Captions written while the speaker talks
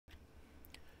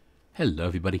Hello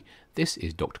everybody, this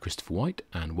is Dr. Christopher White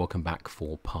and welcome back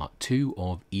for part 2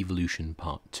 of Evolution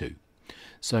Part 2.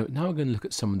 So now we're going to look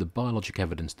at some of the biologic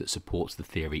evidence that supports the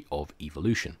theory of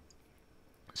evolution.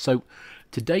 So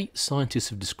to date, scientists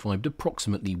have described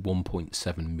approximately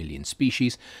 1.7 million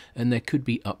species, and there could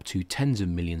be up to tens of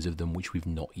millions of them which we've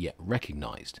not yet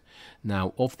recognised.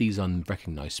 Now, of these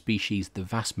unrecognised species, the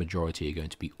vast majority are going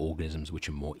to be organisms which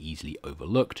are more easily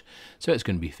overlooked, so it's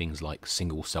going to be things like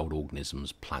single-celled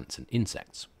organisms, plants and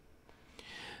insects.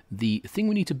 The thing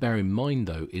we need to bear in mind,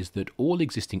 though, is that all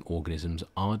existing organisms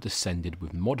are descended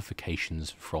with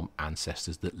modifications from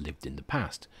ancestors that lived in the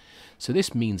past. So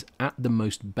this means at the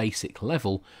most basic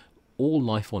level, all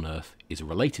life on Earth is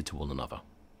related to one another.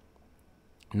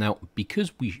 Now,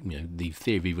 because the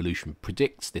theory of evolution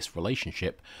predicts this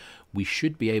relationship, we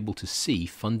should be able to see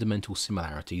fundamental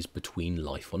similarities between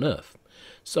life on Earth.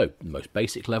 So, at the most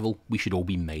basic level, we should all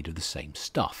be made of the same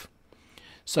stuff.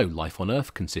 So life on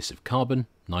Earth consists of carbon,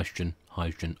 nitrogen,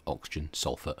 hydrogen, oxygen,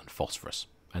 sulfur and phosphorus,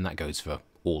 and that goes for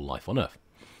all life on Earth.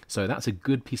 So that's a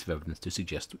good piece of evidence to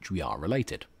suggest which we are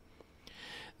related.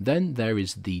 Then there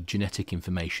is the genetic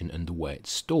information and the way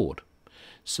it's stored.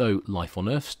 So life on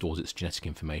Earth stores its genetic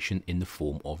information in the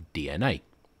form of DNA.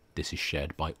 This is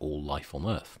shared by all life on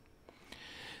Earth.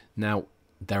 Now,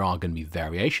 there are going to be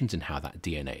variations in how that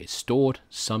DNA is stored.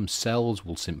 Some cells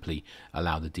will simply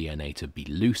allow the DNA to be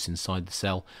loose inside the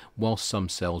cell, while some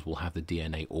cells will have the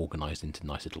DNA organised into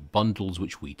nice little bundles,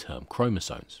 which we term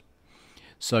chromosomes.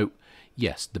 So,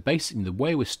 yes, the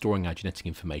way we're storing our genetic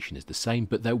information is the same,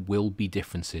 but there will be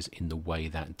differences in the way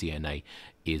that DNA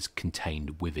is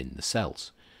contained within the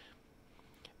cells.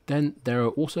 Then there are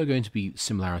also going to be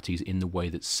similarities in the way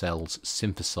that cells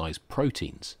synthesize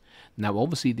proteins. Now,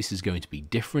 obviously, this is going to be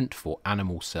different for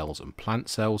animal cells and plant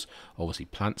cells. Obviously,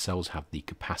 plant cells have the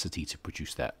capacity to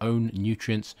produce their own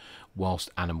nutrients, whilst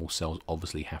animal cells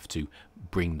obviously have to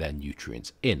bring their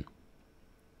nutrients in.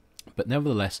 But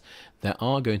nevertheless, there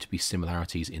are going to be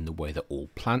similarities in the way that all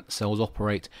plant cells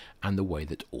operate and the way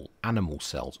that all animal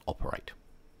cells operate.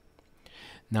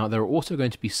 Now, there are also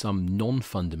going to be some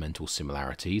non-fundamental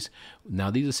similarities. Now,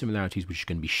 these are similarities which are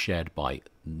going to be shared by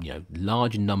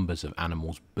large numbers of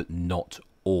animals, but not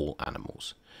all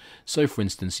animals. So, for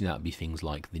instance, that would be things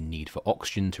like the need for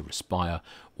oxygen to respire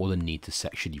or the need to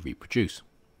sexually reproduce.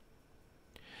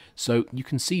 So, you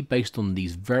can see based on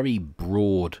these very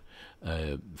broad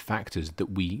factors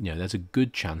that there's a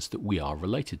good chance that we are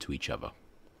related to each other.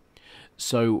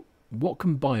 So, what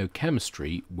can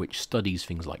biochemistry, which studies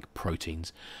things like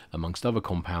proteins, amongst other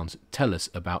compounds, tell us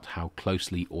about how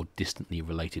closely or distantly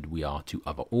related we are to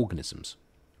other organisms?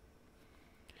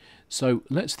 So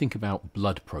let's think about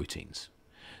blood proteins.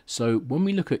 So when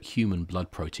we look at human blood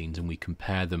proteins and we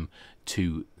compare them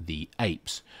to the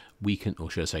apes, or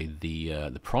should I say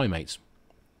the primates,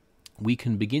 we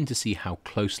can begin to see how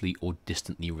closely or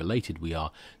distantly related we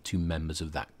are to members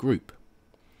of that group.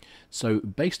 So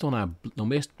based on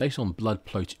blood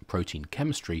protein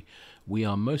chemistry, we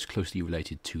are most closely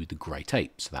related to the great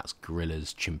apes. So that's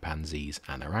gorillas, chimpanzees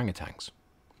and orangutans.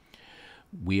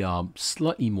 We are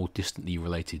slightly more distantly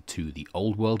related to the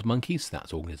old world monkeys. So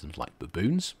that's organisms like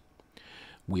baboons.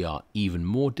 We are even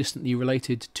more distantly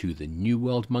related to the new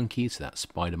world monkeys. So that's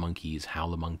spider monkeys,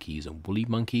 howler monkeys and woolly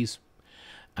monkeys.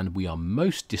 And we are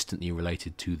most distantly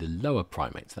related to the lower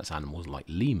primates. That's animals like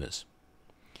lemurs.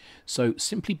 So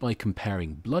simply by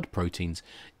comparing blood proteins,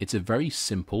 it's a very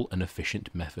simple and efficient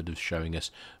method of showing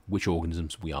us which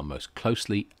organisms we are most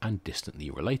closely and distantly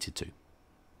related to.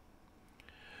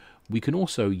 We can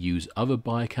also use other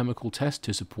biochemical tests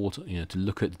to support, to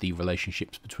look at the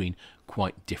relationships between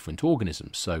quite different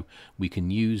organisms. So we can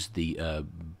use the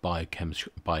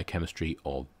biochemistry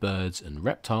of birds and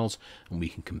reptiles, and we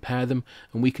can compare them,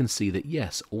 and we can see that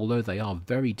yes, although they are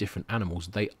very different animals,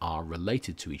 they are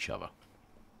related to each other.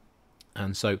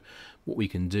 And so what we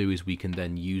can do is we can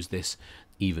then use this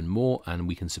even more, and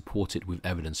we can support it with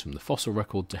evidence from the fossil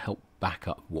record to help back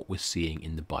up what we're seeing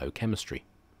in the biochemistry.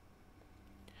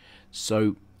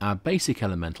 So our basic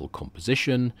elemental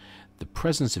composition, the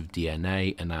presence of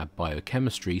DNA and our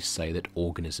biochemistry say that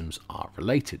organisms are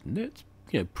related, and it's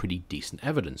pretty decent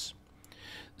evidence.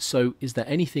 So is there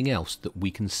anything else that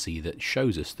we can see that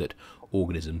shows us that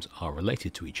organisms are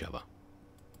related to each other?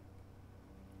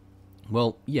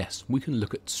 Well, yes, we can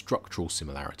look at structural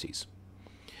similarities.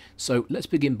 So let's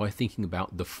begin by thinking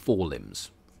about the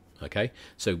forelimbs. Okay,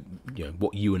 so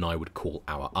what you and I would call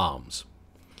our arms.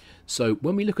 So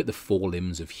when we look at the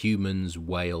forelimbs of humans,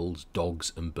 whales,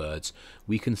 dogs and birds,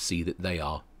 we can see that they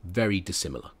are very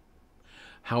dissimilar.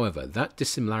 However, that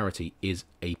dissimilarity is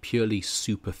a purely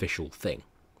superficial thing.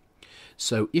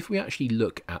 So if we actually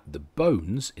look at the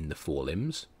bones in the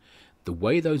forelimbs, the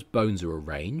way those bones are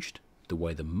arranged, the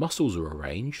way the muscles are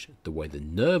arranged, the way the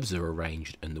nerves are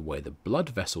arranged, and the way the blood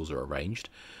vessels are arranged,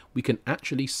 we can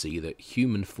actually see that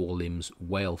human forelimbs,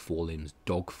 whale forelimbs,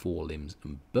 dog forelimbs,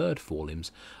 and bird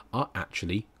forelimbs are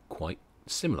actually quite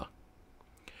similar.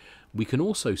 We can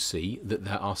also see that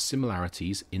there are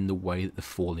similarities in the way that the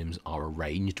forelimbs are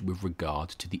arranged with regard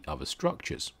to the other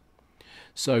structures.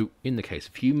 So in the case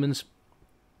of humans,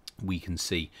 we can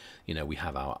see, we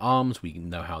have our arms, we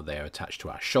know how they're attached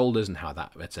to our shoulders and how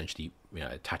that essentially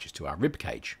attaches to our rib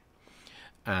cage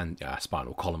and our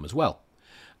spinal column as well.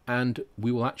 And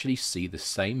we will actually see the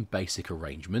same basic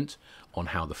arrangement on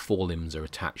how the forelimbs are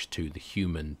attached to the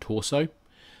human torso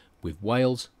with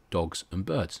whales, dogs and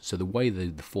birds. So the way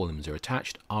the forelimbs are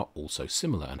attached are also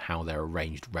similar and how they're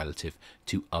arranged relative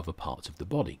to other parts of the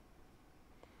body.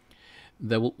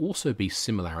 There will also be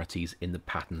similarities in the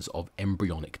patterns of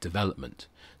embryonic development,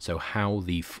 so how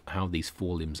these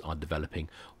forelimbs are developing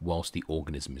whilst the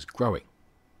organism is growing.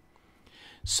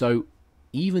 So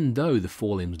even though the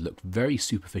forelimbs look very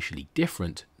superficially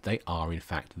different, they are in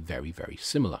fact very, very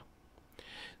similar.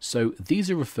 So these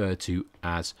are referred to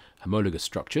as homologous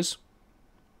structures,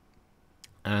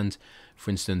 and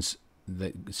for instance,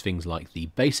 things like the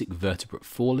basic vertebrate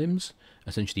forelimbs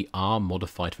essentially are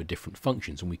modified for different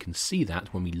functions, and we can see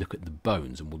that when we look at the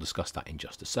bones, and we'll discuss that in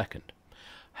just a second.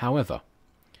 However,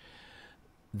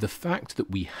 the fact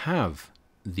that we have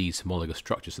these homologous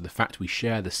structures, so the fact we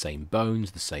share the same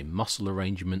bones, the same muscle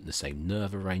arrangement, the same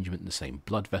nerve arrangement, the same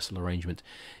blood vessel arrangement,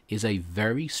 is a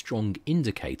very strong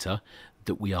indicator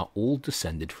that we are all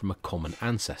descended from a common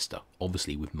ancestor,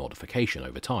 obviously with modification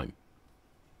over time.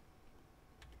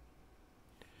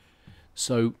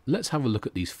 So let's have a look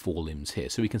at these forelimbs here.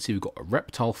 So we can see we've got a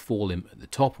reptile forelimb at the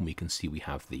top, and we can see we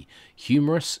have the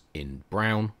humerus in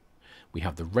brown, we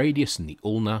have the radius and the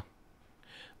ulna,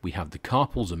 we have the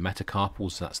carpals and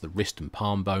metacarpals, so that's the wrist and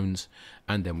palm bones,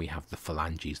 and then we have the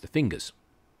phalanges, the fingers.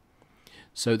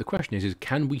 So the question is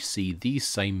can we see these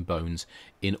same bones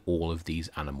in all of these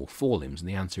animal forelimbs? And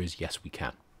the answer is yes, we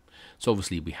can. So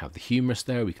obviously we have the humerus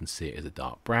there, we can see it as a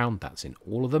dark brown, that's in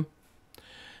all of them.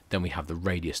 Then we have the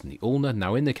radius and the ulna.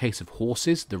 Now in the case of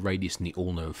horses, the radius and the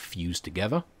ulna are fused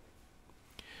together.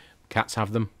 Cats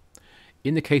have them.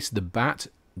 In the case of the bat,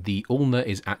 the ulna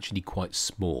is actually quite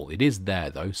small. It is there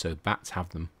though, so bats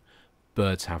have them,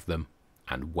 birds have them,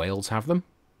 and whales have them.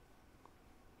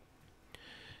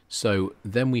 So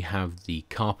then we have the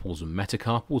carpals and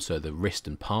metacarpals, so the wrist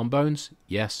and palm bones.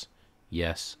 Yes,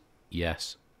 yes,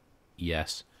 yes,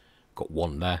 yes. Got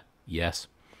one there, yes.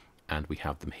 And we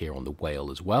have them here on the whale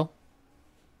as well.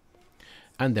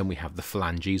 And then we have the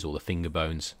phalanges, or the finger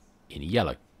bones, in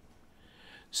yellow.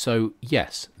 So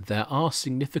yes, there are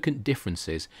significant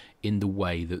differences in the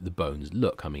way that the bones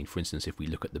look. I mean, for instance, if we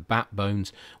look at the bat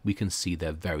bones, we can see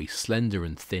they're very slender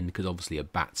and thin because obviously a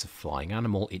bat's a flying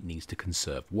animal, it needs to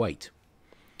conserve weight.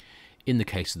 In the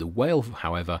case of the whale,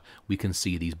 however, we can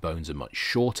see these bones are much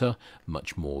shorter,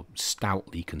 much more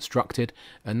stoutly constructed,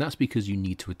 and that's because you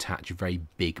need to attach very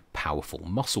big, powerful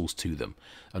muscles to them.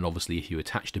 And obviously, if you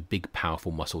attached a big,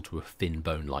 powerful muscle to a thin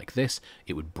bone like this,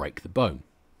 it would break the bone.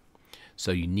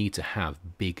 So you need to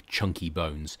have big, chunky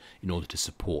bones in order to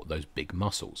support those big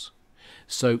muscles.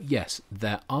 So yes,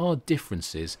 there are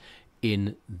differences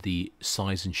in the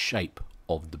size and shape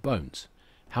of the bones.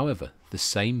 However, the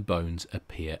same bones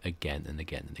appear again and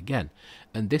again and again,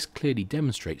 and this clearly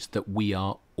demonstrates that we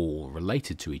are all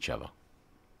related to each other.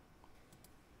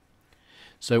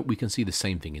 So we can see the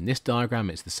same thing in this diagram.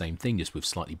 It's the same thing, just with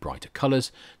slightly brighter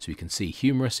colours. So we can see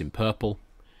humerus in purple,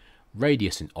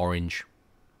 radius in orange,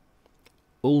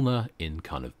 ulna in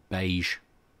kind of beige,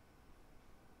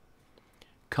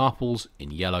 carpals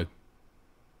in yellow,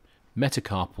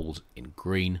 metacarpals in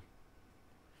green,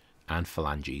 and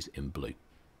phalanges in blue.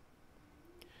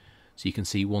 So you can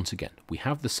see once again we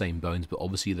have the same bones, but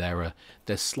obviously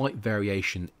there's slight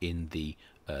variation in the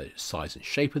size and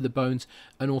shape of the bones,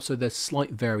 and also there's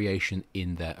slight variation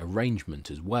in their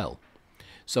arrangement as well.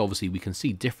 So obviously we can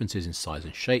see differences in size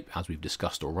and shape, as we've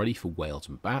discussed already, for whales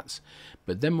and bats,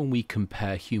 but then when we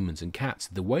compare humans and cats,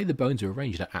 the way the bones are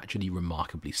arranged are actually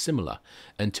remarkably similar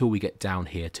until we get down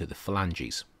here to the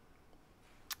phalanges.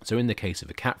 So in the case of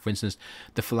a cat, for instance,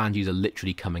 the phalanges are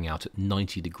literally coming out at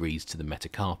 90 degrees to the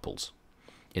metacarpals.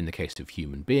 In the case of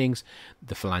human beings,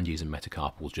 the phalanges and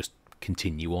metacarpals just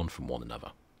continue on from one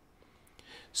another.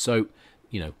 So,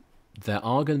 there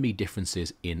are going to be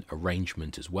differences in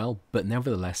arrangement as well, but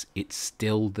nevertheless, it's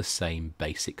still the same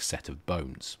basic set of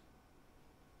bones.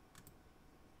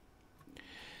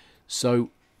 So,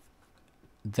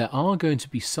 there are going to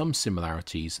be some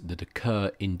similarities that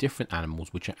occur in different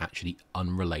animals which are actually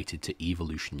unrelated to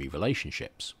evolutionary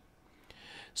relationships.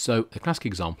 So a classic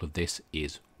example of this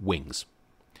is wings.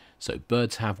 So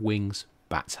birds have wings,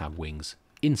 bats have wings,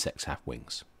 insects have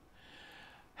wings.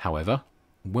 However,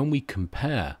 when we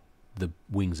compare the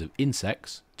wings of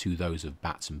insects to those of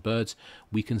bats and birds,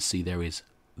 we can see there is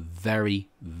very,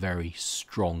 very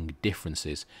strong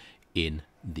differences in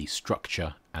the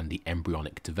structure and the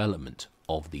embryonic development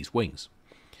of these wings.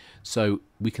 So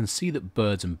we can see that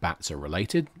birds and bats are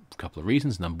related for a couple of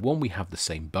reasons. Number one, we have the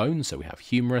same bones, so we have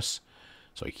humerus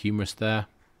there.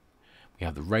 We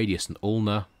have the radius and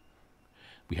ulna.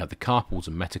 We have the carpals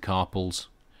and metacarpals.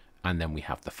 And then we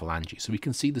have the phalanges. So we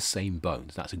can see the same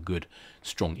bones. That's a good,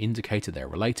 strong indicator they're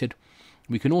related.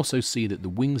 We can also see that the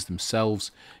wings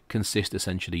themselves consist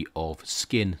essentially of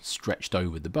skin stretched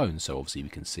over the bones. So obviously we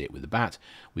can see it with the bat,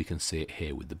 we can see it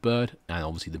here with the bird, and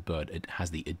obviously the bird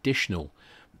has the additional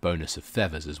bonus of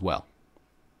feathers as well.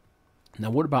 Now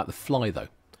what about the fly though?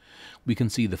 We can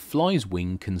see the fly's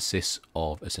wing consists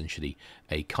of essentially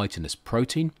a chitinous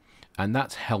protein, and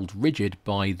that's held rigid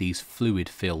by these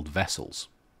fluid-filled vessels.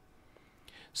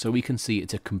 So we can see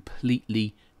it's a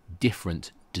completely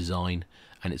different design,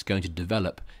 and it's going to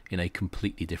develop in a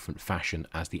completely different fashion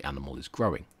as the animal is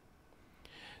growing.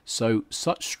 So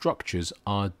such structures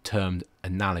are termed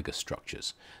analogous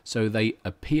structures. So they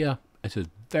appear at a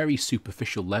very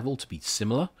superficial level to be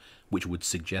similar, which would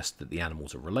suggest that the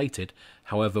animals are related.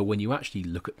 However, when you actually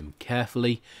look at them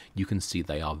carefully, you can see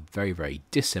they are very, very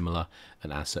dissimilar,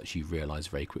 and as such you realise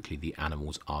very quickly the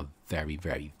animals are very,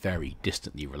 very, very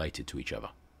distantly related to each other.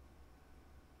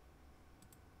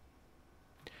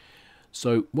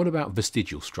 So what about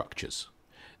vestigial structures?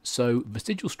 So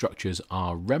vestigial structures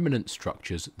are remnant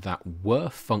structures that were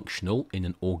functional in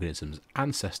an organism's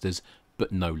ancestors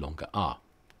but no longer are.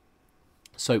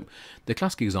 So the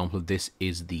classic example of this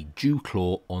is the dew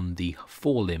claw on the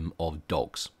forelimb of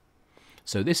dogs.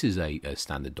 So this is a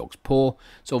standard dog's paw.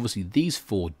 So obviously these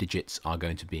 4 digits are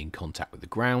going to be in contact with the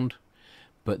ground,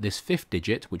 but this 5th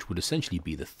digit, which would essentially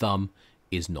be the thumb,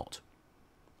 is not.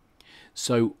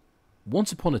 So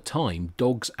once upon a time,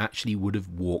 dogs actually would have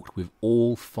walked with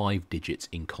all 5 digits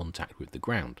in contact with the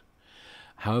ground.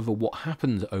 However, what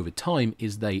happened over time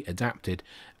is they adapted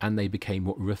and they became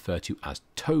what we refer to as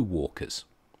toe walkers.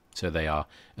 So they are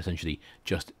essentially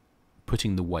just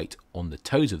putting the weight on the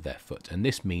toes of their foot, and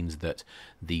this means that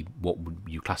what would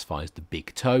you classify as the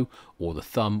big toe or the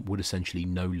thumb would essentially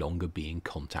no longer be in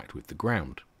contact with the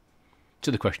ground. So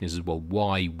the question is, well,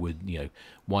 why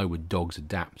would dogs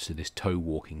adapt to this toe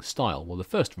walking style? Well, the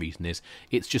first reason is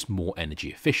it's just more energy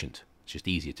efficient. It's just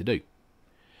easier to do.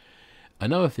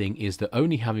 Another thing is that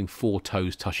only having 4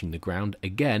 toes touching the ground,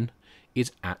 again,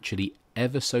 is actually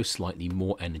ever so slightly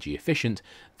more energy efficient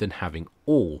than having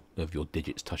all of your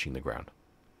digits touching the ground.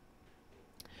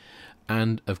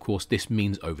 And of course, this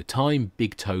means over time, the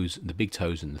big toes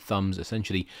and the thumbs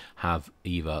essentially have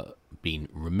either been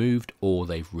removed or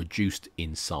they've reduced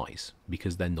in size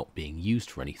because they're not being used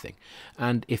for anything.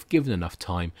 And if given enough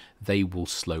time, they will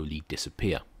slowly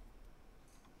disappear.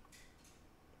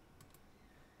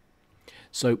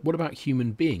 So what about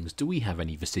human beings? Do we have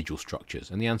any vestigial structures?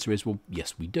 And the answer is, well,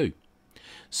 yes, we do.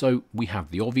 So we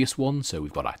have the obvious one. So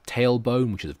we've got our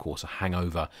tailbone, which is of course a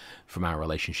hangover from our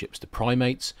relationships to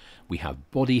primates. We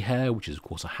have body hair, which is of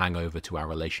course a hangover to our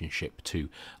relationship to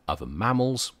other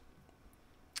mammals.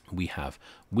 We have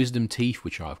wisdom teeth,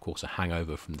 which are of course a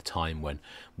hangover from the time when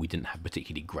we didn't have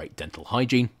particularly great dental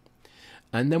hygiene.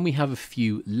 And then we have a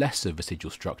few lesser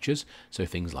vestigial structures, so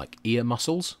things like ear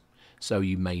muscles. So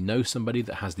you may know somebody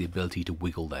that has the ability to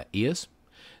wiggle their ears.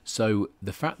 So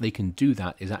the fact they can do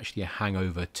that is actually a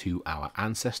hangover to our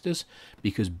ancestors,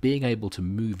 because being able to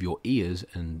move your ears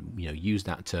and use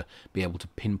that to be able to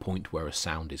pinpoint where a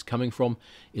sound is coming from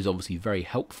is obviously very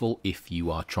helpful if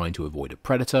you are trying to avoid a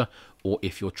predator or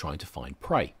if you're trying to find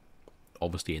prey.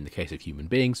 Obviously, in the case of human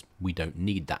beings, we don't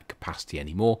need that capacity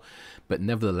anymore, but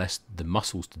nevertheless, the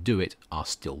muscles to do it are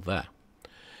still there.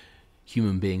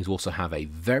 Human beings also have a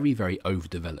very, very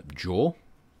overdeveloped jaw.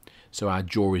 So our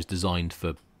jaw is designed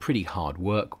for pretty hard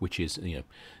work, which is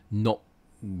not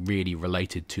really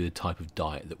related to the type of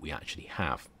diet that we actually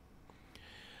have.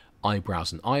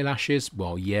 Eyebrows and eyelashes,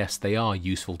 well, yes, they are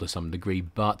useful to some degree,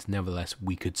 but nevertheless,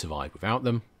 we could survive without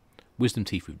them. Wisdom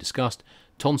teeth we've discussed.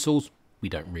 Tonsils, we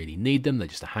don't really need them, they're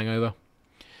just a hangover.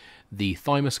 The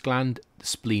thymus gland, the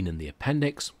spleen and the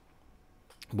appendix.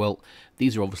 Well,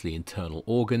 these are obviously internal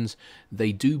organs.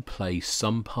 They do play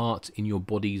some part in your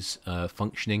body's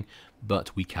functioning,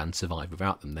 but we can survive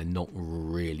without them. They're not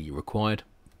really required.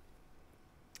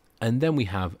 And then we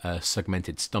have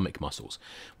segmented stomach muscles,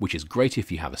 which is great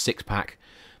if you have a six-pack,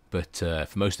 but for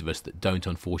most of us that don't,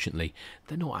 unfortunately,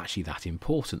 they're not actually that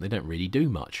important. They don't really do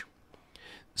much.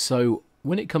 So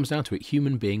when it comes down to it,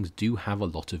 human beings do have a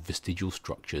lot of vestigial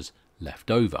structures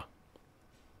left over.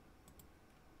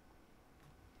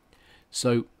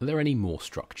 So are there any more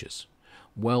structures?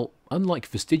 Well, unlike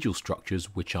vestigial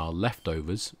structures, which are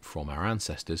leftovers from our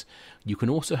ancestors, you can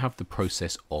also have the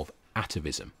process of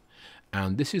atavism.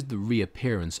 And this is the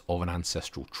reappearance of an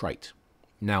ancestral trait.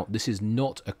 Now, this is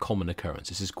not a common occurrence.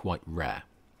 This is quite rare.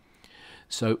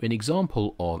 So an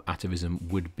example of atavism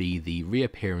would be the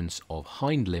reappearance of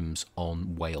hind limbs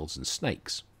on whales and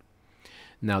snakes.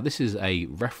 Now, this is a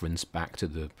reference back to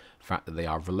the fact that they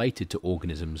are related to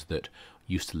organisms that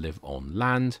used to live on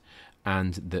land,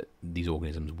 and that these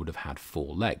organisms would have had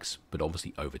 4 legs, but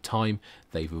obviously over time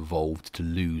they've evolved to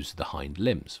lose the hind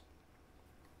limbs.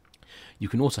 You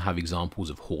can also have examples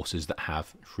of horses that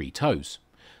have 3 toes.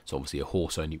 So obviously a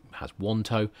horse only has 1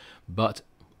 toe, but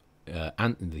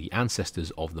the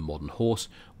ancestors of the modern horse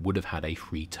would have had a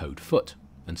 3-toed foot,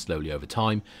 and slowly over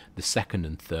time the second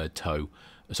and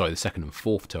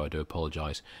fourth toe, I do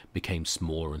apologise, became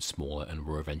smaller and smaller and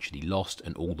were eventually lost,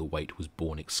 and all the weight was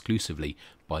borne exclusively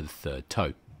by the 3rd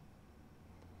toe.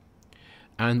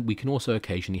 And we can also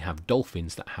occasionally have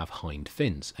dolphins that have hind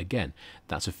fins. Again,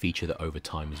 that's a feature that over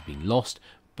time has been lost,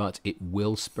 but it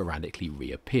will sporadically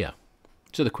reappear.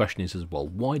 So the question is as well,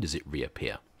 why does it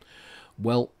reappear?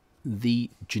 Well, the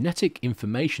genetic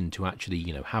information to actually,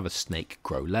 have a snake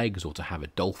grow legs or to have a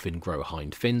dolphin grow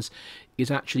hind fins is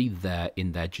actually there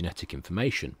in their genetic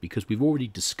information, because we've already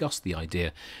discussed the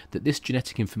idea that this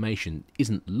genetic information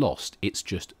isn't lost, it's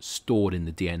just stored in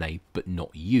the DNA but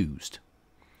not used.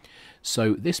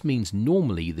 So this means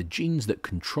normally the genes that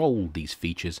control these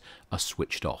features are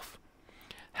switched off.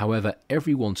 However,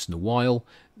 every once in a while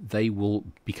they will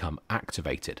become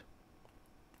activated.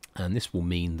 And this will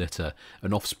mean that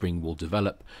an offspring will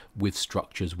develop with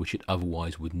structures which it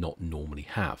otherwise would not normally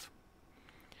have.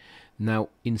 Now,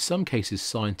 in some cases,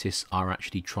 scientists are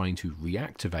actually trying to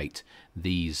reactivate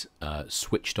these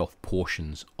switched off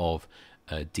portions of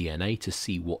DNA to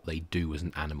see what they do as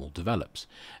an animal develops.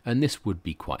 And this would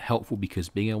be quite helpful, because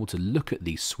being able to look at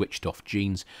these switched off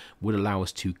genes would allow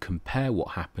us to compare what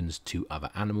happens to other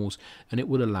animals, and it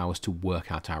would allow us to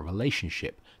work out our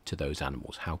relationship to those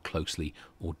animals. How closely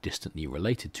or distantly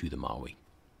related to them are we?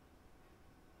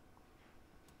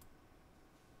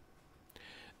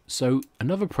 So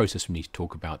another process we need to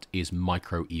talk about is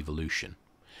microevolution.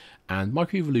 And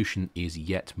microevolution is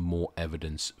yet more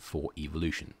evidence for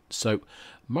evolution. So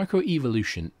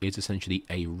microevolution is essentially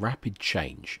a rapid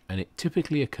change, and it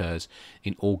typically occurs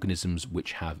in organisms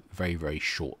which have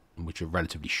which are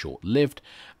relatively short-lived,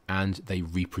 and they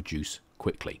reproduce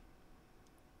quickly.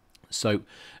 So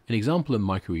an example of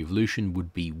microevolution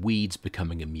would be weeds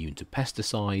becoming immune to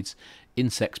pesticides,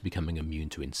 insects becoming immune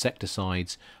to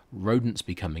insecticides, rodents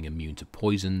becoming immune to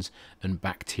poisons, and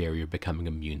bacteria becoming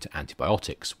immune to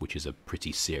antibiotics, which is a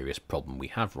pretty serious problem we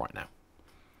have right now.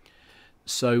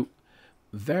 So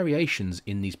variations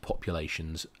in these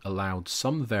populations allowed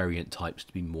some variant types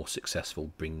to be more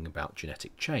successful, bringing about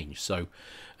genetic change. So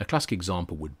a classic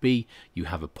example would be you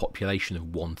have a population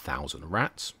of 1,000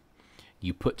 rats.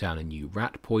 You put down a new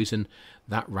rat poison,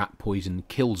 that rat poison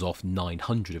kills off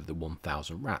 900 of the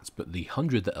 1,000 rats, but the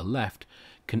 100 that are left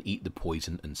can eat the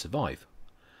poison and survive.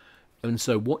 And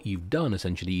so what you've done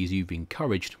essentially is you've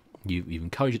encouraged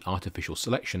artificial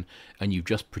selection, and you've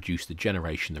just produced a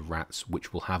generation of rats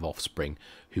which will have offspring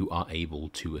who are able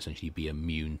to essentially be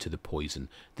immune to the poison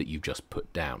that you've just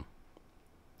put down.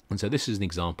 And so this is an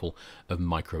example of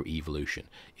microevolution.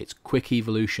 It's quick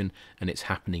evolution, and it's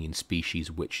happening in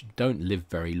species which don't live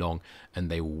very long,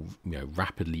 and they will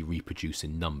rapidly reproduce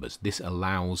in numbers. This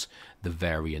allows the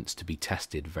variants to be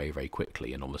tested very, very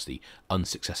quickly, and obviously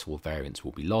unsuccessful variants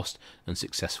will be lost, and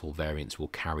successful variants will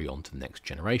carry on to the next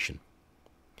generation.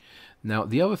 Now,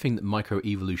 the other thing that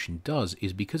microevolution does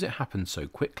is, because it happens so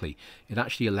quickly, it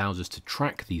actually allows us to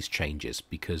track these changes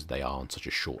because they are on such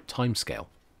a short timescale.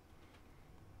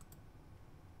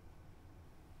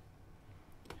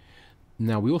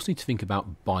 Now, we also need to think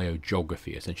about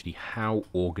biogeography, essentially how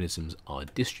organisms are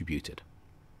distributed.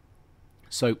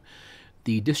 So,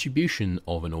 the distribution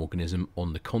of an organism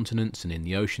on the continents and in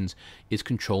the oceans is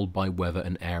controlled by whether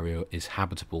an area is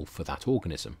habitable for that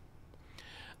organism.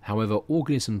 However,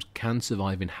 organisms can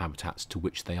survive in habitats to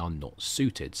which they are not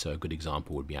suited. So a good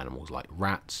example would be animals like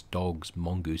rats, dogs,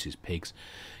 mongooses, pigs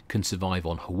can survive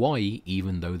on Hawaii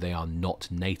even though they are not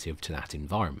native to that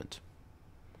environment.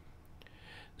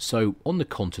 So on the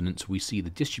continents we see the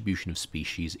distribution of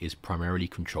species is primarily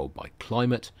controlled by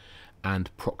climate and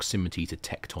proximity to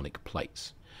tectonic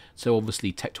plates. So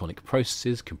obviously tectonic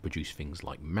processes can produce things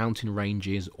like mountain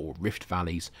ranges or rift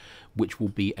valleys, which will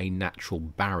be a natural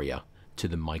barrier to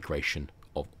the migration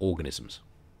of organisms.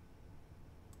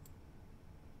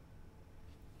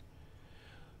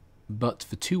 But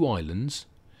for two islands,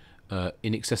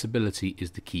 inaccessibility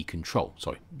is the key control.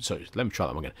 Sorry, let me try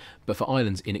that one again. But for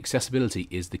islands, inaccessibility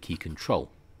is the key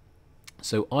control.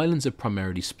 So islands are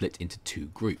primarily split into two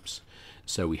groups.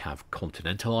 So we have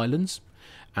continental islands,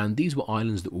 and these were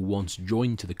islands that were once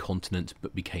joined to the continent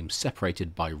but became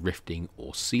separated by rifting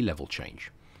or sea level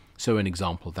change. So an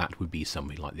example of that would be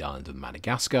something like the island of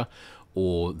Madagascar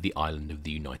or the island of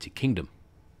the United Kingdom.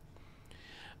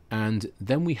 And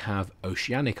then we have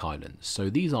oceanic islands. So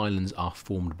these islands are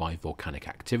formed by volcanic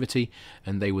activity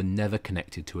and they were never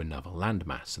connected to another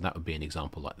landmass. So that would be an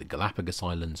example like the Galapagos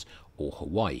Islands or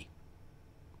Hawaii.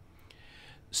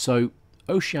 So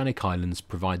oceanic islands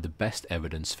provide the best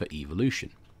evidence for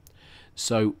evolution.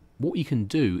 So what you can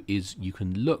do is you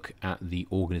can look at the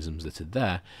organisms that are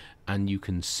there and you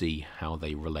can see how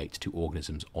they relate to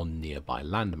organisms on nearby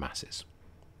land masses.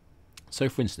 So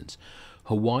for instance,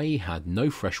 Hawaii had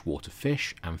no freshwater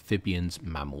fish, amphibians,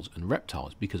 mammals and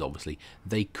reptiles because obviously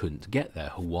they couldn't get there.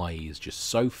 Hawaii is just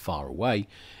so far away,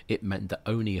 it meant that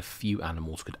only a few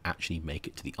animals could actually make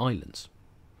it to the islands.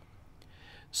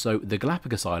 So the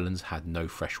Galapagos Islands had no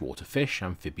freshwater fish,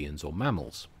 amphibians or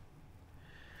mammals.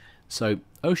 So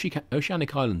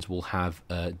oceanic islands will have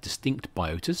distinct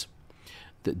biotas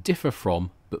that differ from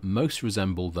but most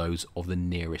resemble those of the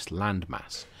nearest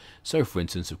landmass. So for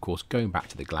instance, of course, going back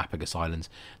to the Galapagos Islands,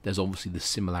 there's obviously the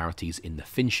similarities in the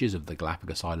finches of the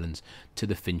Galapagos Islands to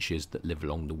the finches that live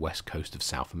along the west coast of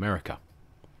South America.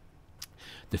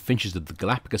 The finches of the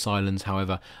Galapagos Islands,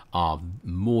 however, are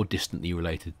more distantly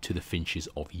related to the finches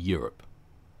of Europe.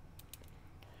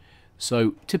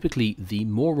 So typically, the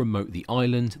more remote the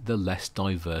island, the less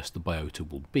diverse the biota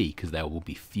will be, because there will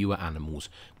be fewer animals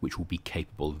which will be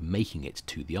capable of making it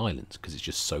to the islands, because it's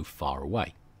just so far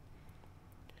away.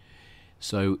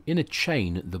 So in a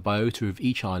chain, the biota of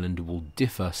each island will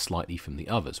differ slightly from the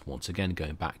others. Once again,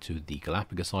 going back to the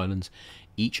Galapagos Islands,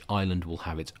 each island will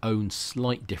have its own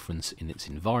slight difference in its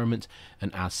environment,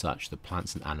 and as such, the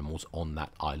plants and animals on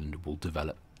that island will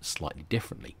develop slightly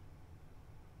differently.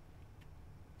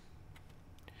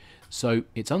 So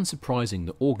it's unsurprising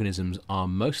that organisms are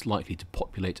most likely to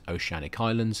populate oceanic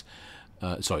islands.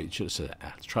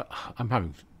 I'm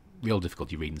having real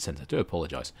difficulty reading the sentence, I do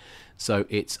apologise. So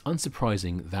it's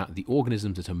unsurprising that the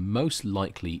organisms that are most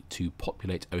likely to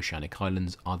populate oceanic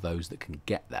islands are those that can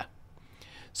get there.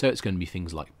 So it's going to be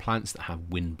things like plants that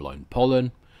have wind-blown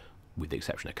pollen, with the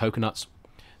exception of coconuts,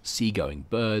 sea-going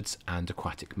birds and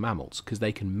aquatic mammals, because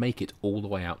they can make it all the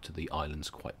way out to the islands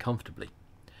quite comfortably.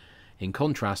 In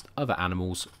contrast, other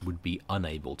animals would be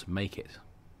unable to make it.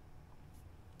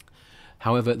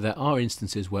 However, there are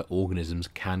instances where organisms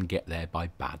can get there by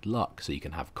bad luck. So you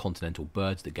can have continental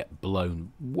birds that get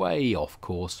blown way off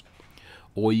course,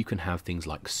 or you can have things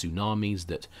like tsunamis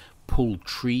that pull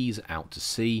trees out to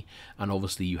sea, and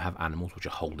obviously you have animals which are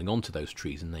holding on to those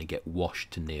trees and they get washed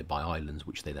to nearby islands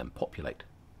which they then populate.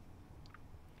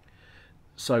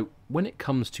 So when it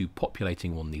comes to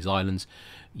populating one of these islands,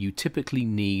 you typically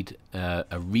need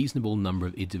a reasonable number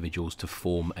of individuals to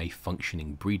form a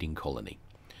functioning breeding colony.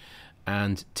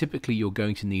 And typically you're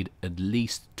going to need at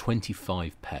least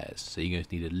 25 pairs, so you're going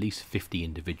to need at least 50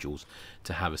 individuals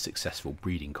to have a successful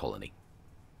breeding colony.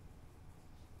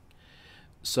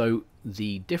 So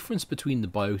the difference between the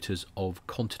biotas of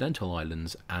continental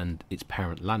islands and its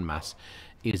parent landmass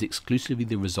is exclusively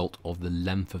the result of the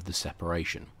length of the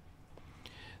separation.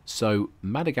 So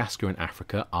Madagascar and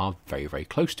Africa are very, very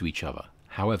close to each other.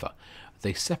 However,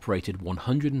 they separated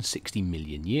 160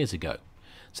 million years ago.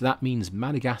 So that means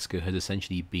Madagascar has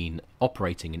essentially been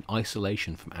operating in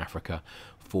isolation from Africa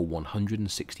for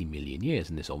 160 million years,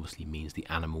 and this obviously means the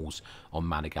animals on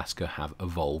Madagascar have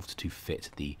evolved to fit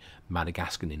the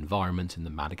Madagascan environment and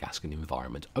the Madagascan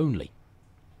environment only.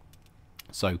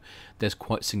 So there's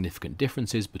quite significant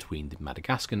differences between the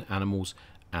Madagascan animals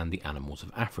and the animals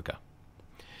of Africa.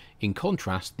 In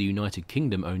contrast, the United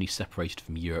Kingdom only separated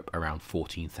from Europe around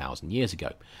 14,000 years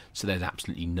ago, so there's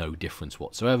absolutely no difference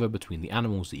whatsoever between the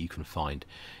animals that you can find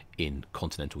in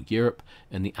continental Europe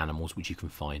and the animals which you can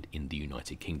find in the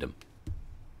United Kingdom.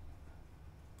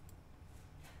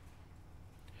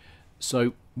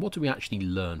 So what do we actually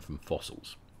learn from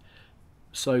fossils?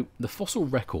 So the fossil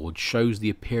record shows the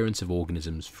appearance of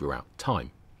organisms throughout time,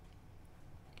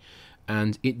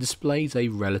 and it displays a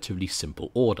relatively simple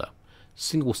order.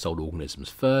 single-celled organisms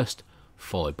first,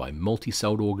 followed by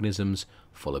multi-celled organisms,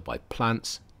 followed by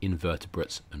plants,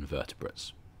 invertebrates and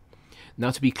vertebrates. Now,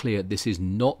 to be clear, this is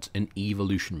not an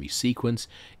evolutionary sequence,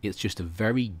 it's just a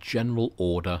very general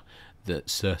order that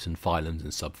certain phylums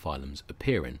and subphylums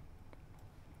appear in.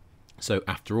 So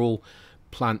after all,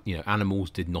 animals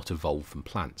did not evolve from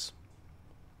plants.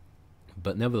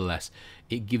 But nevertheless,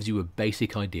 it gives you a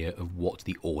basic idea of what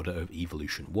the order of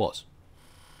evolution was.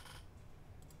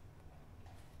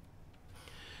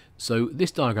 So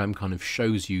this diagram kind of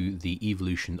shows you the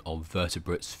evolution of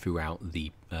vertebrates throughout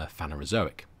the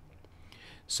Phanerozoic.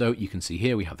 So you can see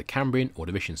here we have the Cambrian,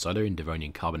 Ordovician, Silurian,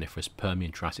 Devonian, Carboniferous,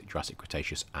 Permian, Triassic, Jurassic,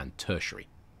 Cretaceous and Tertiary.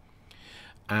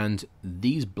 And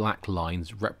these black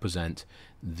lines represent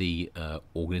the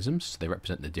organisms, they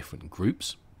represent the different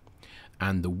groups,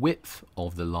 and the width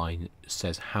of the line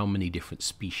says how many different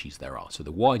species there are. So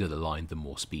the wider the line, the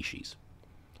more species.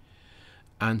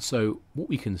 And so what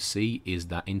we can see is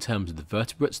that in terms of the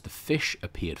vertebrates, the fish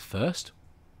appeared first.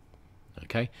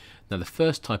 Okay, now the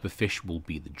first type of fish will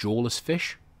be the jawless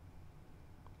fish,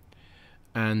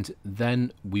 and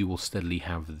then we will steadily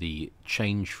have the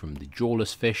change from the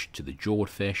jawless fish to the jawed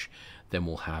fish. Then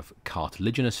we'll have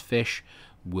cartilaginous fish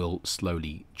will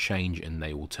slowly change and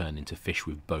they will turn into fish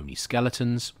with bony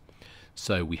skeletons.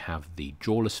 So we have the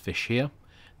jawless fish here,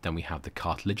 then we have the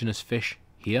cartilaginous fish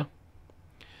here.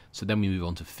 So then we move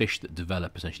on to fish that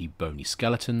develop essentially bony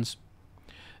skeletons,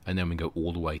 and then we go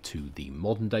all the way to the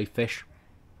modern day fish.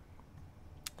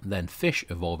 Then fish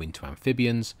evolve into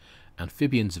amphibians,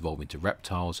 amphibians evolve into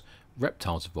reptiles,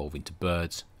 reptiles evolve into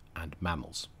birds and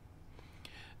mammals.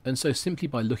 And so simply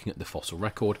by looking at the fossil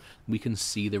record, we can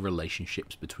see the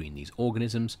relationships between these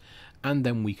organisms, and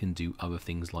then we can do other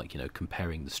things like,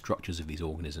 comparing the structures of these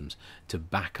organisms to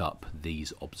back up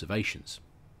these observations.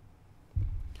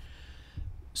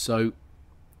 So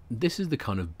this is the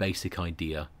kind of basic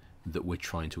idea that we're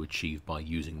trying to achieve by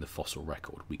using the fossil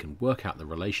record. We can work out the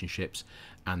relationships,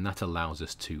 and that allows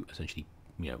us to essentially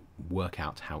work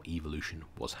out how evolution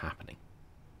was happening.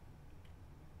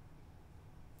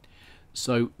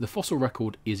 So the fossil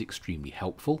record is extremely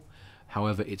helpful.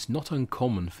 However, it's not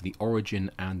uncommon for the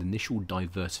origin and initial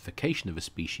diversification of a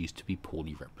species to be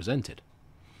poorly represented.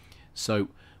 So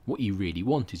what you really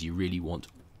want is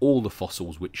all the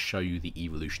fossils which show you the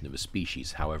evolution of a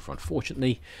species. However,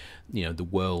 unfortunately, the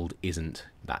world isn't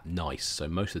that nice, so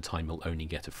most of the time you'll only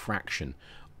get a fraction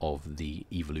of the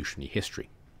evolutionary history.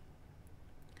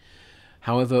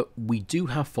 However, we do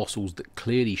have fossils that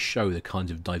clearly show the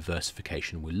kinds of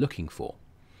diversification we're looking for.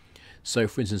 So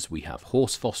for instance, we have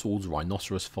horse fossils,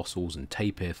 rhinoceros fossils and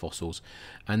tapir fossils,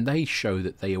 and they show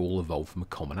that they all evolved from a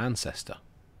common ancestor.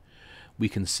 We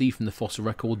can see from the fossil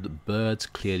record that birds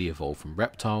clearly evolved from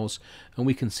reptiles, and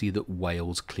we can see that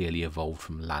whales clearly evolved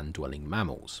from land-dwelling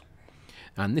mammals.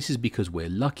 And this is because we're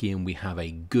lucky and we have a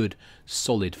good,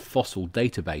 solid fossil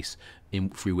database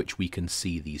through which we can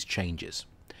see these changes.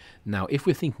 Now, if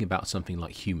we're thinking about something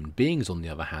like human beings, on the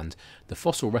other hand, the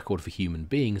fossil record for human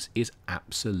beings is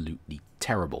absolutely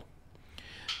terrible.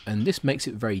 And this makes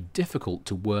it very difficult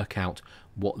to work out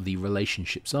what the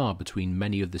relationships are between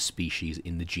many of the species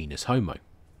in the genus Homo.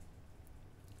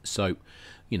 So,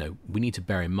 we need to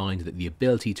bear in mind that the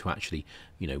ability to actually,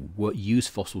 use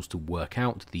fossils to work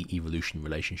out the evolution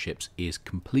relationships is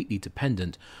completely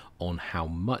dependent on how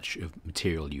much of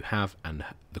material you have and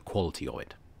the quality of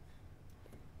it.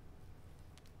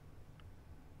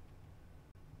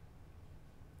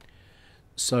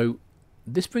 So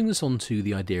this brings us on to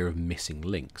the idea of missing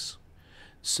links.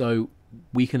 So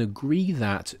we can agree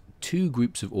that two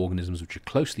groups of organisms which are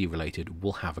closely related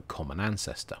will have a common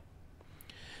ancestor.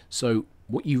 So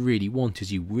what you really want is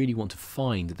to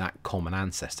find that common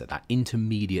ancestor, that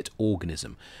intermediate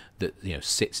organism that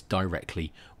sits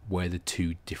directly where the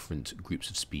two different groups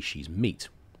of species meet.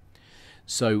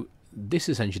 So this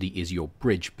essentially is your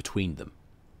bridge between them.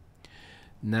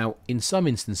 Now, in some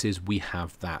instances we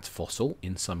have that fossil,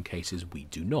 in some cases we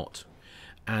do not.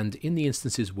 And in the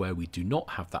instances where we do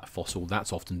not have that fossil,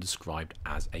 that's often described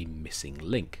as a missing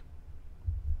link.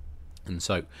 And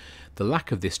so the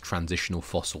lack of this transitional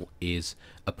fossil is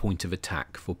a point of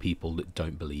attack for people that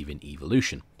don't believe in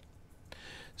evolution.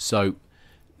 So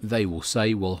they will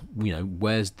say, well,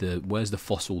 where's the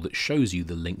fossil that shows you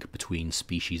the link between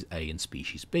species A and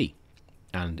species B?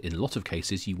 And in a lot of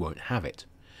cases you won't have it.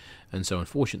 And so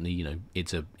unfortunately,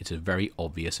 it's a very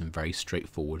obvious and very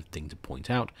straightforward thing to point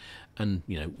out. And,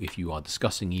 if you are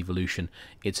discussing evolution,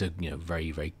 it's a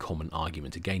very, very common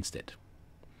argument against it.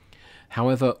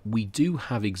 However, we do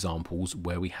have examples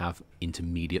where we have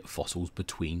intermediate fossils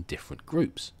between different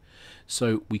groups.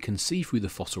 So we can see through the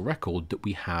fossil record that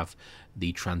we have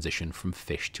the transition from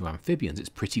fish to amphibians. It's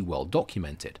pretty well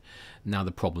documented. Now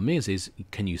the problem is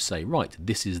can you say, right,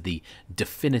 this is the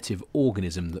definitive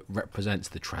organism that represents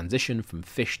the transition from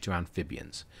fish to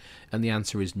amphibians? And the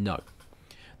answer is no.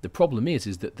 The problem is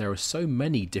that there are so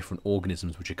many different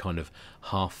organisms which are kind of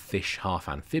half fish, half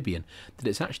amphibian, that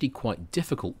it's actually quite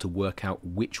difficult to work out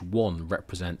which one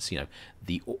represents,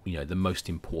 the most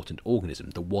important organism,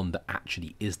 the one that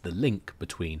actually is the link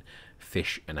between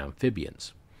fish and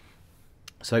amphibians.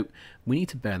 So we need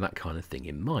to bear that kind of thing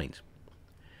in mind.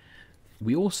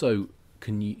 We also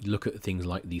can look at things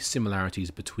like the similarities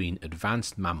between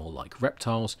advanced mammal-like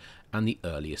reptiles and the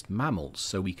earliest mammals.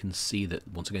 So we can see that,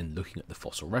 once again, looking at the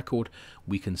fossil record,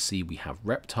 we can see we have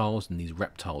reptiles, and these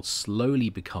reptiles slowly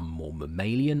become more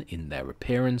mammalian in their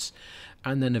appearance,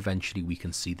 and then eventually we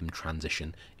can see them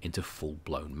transition into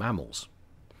full-blown mammals.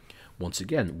 Once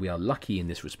again, we are lucky in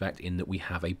this respect in that we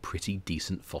have a pretty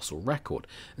decent fossil record,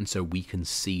 and so we can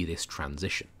see this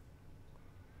transition.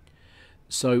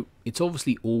 So it's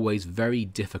obviously always very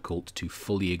difficult to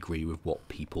fully agree with what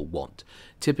people want.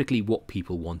 Typically what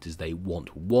people want is they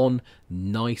want one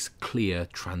nice, clear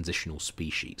transitional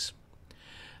species.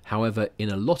 However, in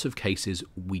a lot of cases,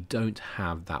 we don't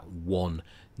have that one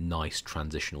nice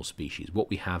transitional species. What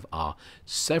we have are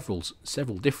several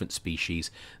different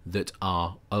species that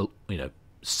are,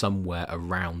 somewhere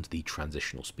around the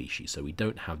transitional species. So we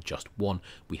don't have just one,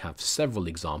 we have several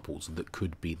examples that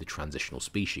could be the transitional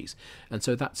species. And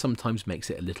so that sometimes makes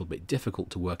it a little bit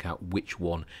difficult to work out which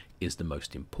one is the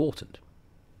most important.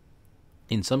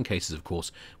 In some cases, of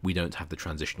course, we don't have the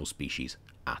transitional species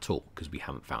at all because we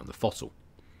haven't found the fossil.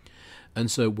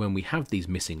 And so when we have these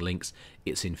missing links,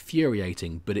 it's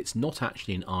infuriating, but it's not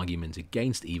actually an argument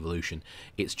against evolution.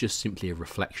 It's just simply a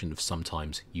reflection of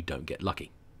sometimes you don't get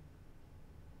lucky.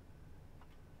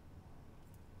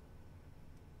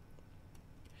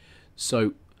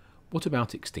 So what about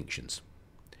extinctions?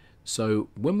 So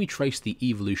when we trace the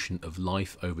evolution of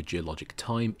life over geologic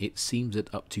time, it seems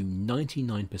that up to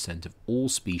 99% of all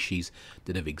species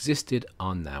that have existed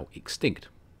are now extinct.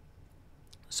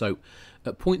 So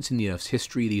at points in the Earth's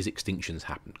history, these extinctions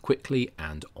happened quickly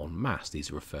and en masse.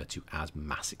 These are referred to as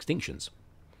mass extinctions.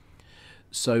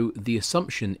 So the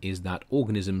assumption is that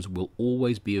organisms will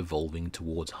always be evolving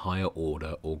towards higher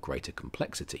order or greater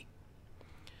complexity.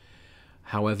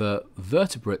 However,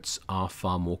 vertebrates are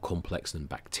far more complex than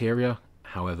bacteria.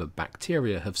 However,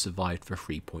 bacteria have survived for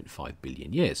 3.5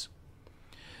 billion years.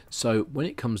 So when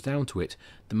it comes down to it,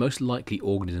 the most likely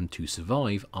organism to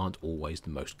survive aren't always the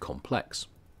most complex.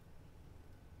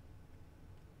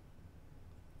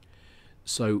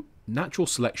 So natural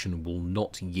selection will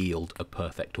not yield a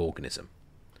perfect organism.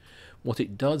 What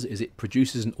it does is it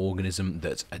produces an organism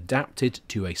that's adapted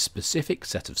to a specific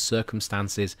set of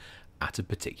circumstances at a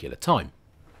particular time.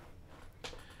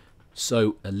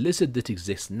 So a lizard that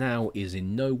exists now is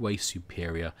in no way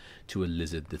superior to a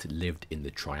lizard that lived in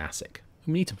the Triassic.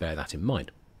 We need to bear that in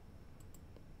mind.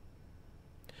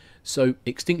 So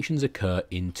extinctions occur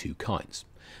in two kinds.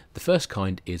 The first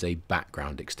kind is a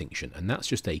background extinction, and that's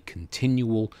just a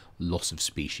continual loss of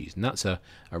species, and that's a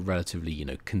relatively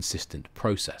consistent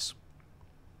process.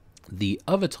 The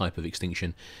other type of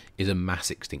extinction is a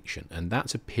mass extinction, and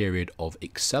that's a period of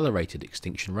accelerated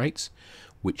extinction rates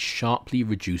which sharply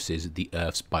reduces the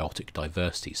Earth's biotic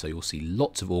diversity. So you'll see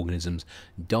lots of organisms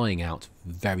dying out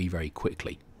very, very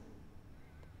quickly.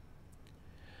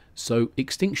 So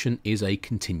extinction is a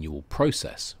continual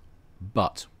process,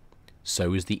 but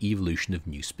so is the evolution of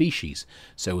new species.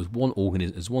 So as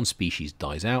one species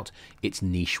dies out, its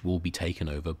niche will be taken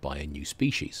over by a new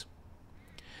species.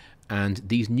 And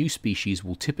these new species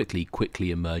will typically quickly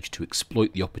emerge to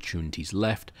exploit the opportunities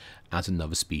left as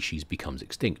another species becomes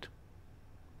extinct.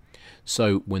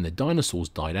 So when the dinosaurs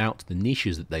died out, the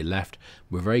niches that they left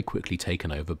were very quickly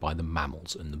taken over by the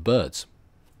mammals and the birds.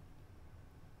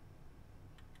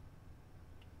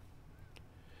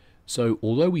 So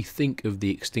although we think of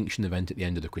the extinction event at the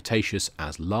end of the Cretaceous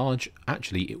as large,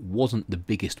 actually it wasn't the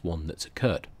biggest one that's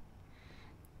occurred.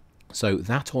 So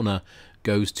that honour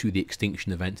goes to the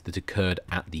extinction event that occurred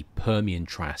at the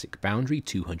Permian-Triassic boundary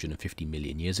 250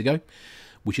 million years ago,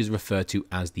 which is referred to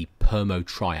as the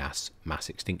Permo-Trias mass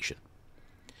extinction.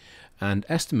 And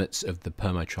estimates of the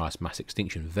Permo-Trias mass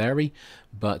extinction vary,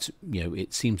 but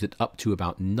it seems that up to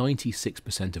about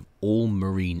 96% of all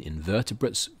marine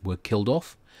invertebrates were killed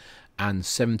off, and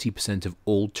 70% of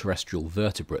all terrestrial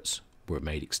vertebrates were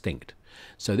made extinct.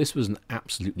 So this was an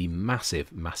absolutely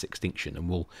massive mass extinction, and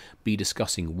we'll be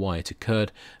discussing why it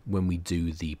occurred when we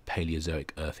do the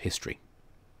Paleozoic Earth history.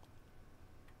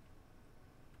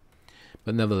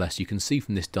 But nevertheless, you can see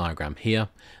from this diagram here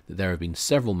that there have been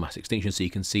several mass extinctions. So you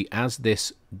can see as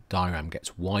this diagram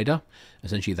gets wider,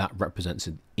 essentially that represents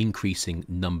an increasing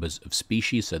numbers of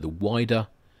species. So the wider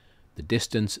the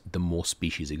distance, the more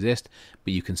species exist.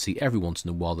 But you can see every once in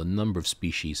a while the number of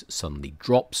species suddenly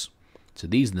drops. So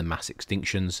these are the mass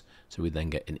extinctions. So we then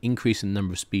get an increase in the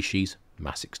number of species,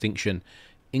 mass extinction,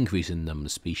 increase in the number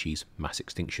of species, mass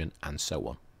extinction, and so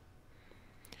on.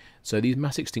 So these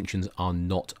mass extinctions are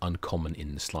not uncommon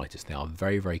in the slightest. They are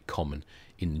very, very common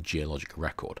in the geologic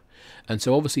record. And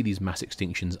so obviously these mass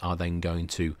extinctions are then going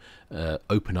to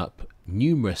open up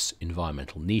numerous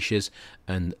environmental niches,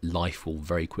 and life will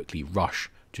very quickly rush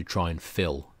to try and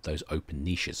fill those open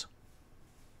niches.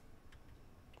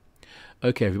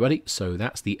 Okay everybody, so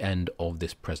that's the end of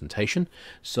this presentation.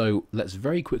 So let's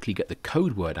very quickly get the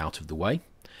code word out of the way.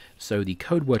 So the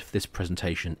code word for this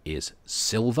presentation is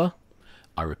silver.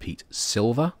 I repeat,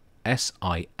 silver,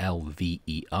 S-I-L-V-E-R,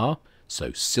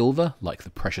 so silver, like the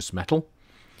precious metal.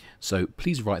 So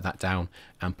please write that down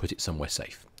and put it somewhere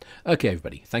safe. Okay,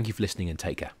 everybody, thank you for listening and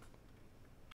take care.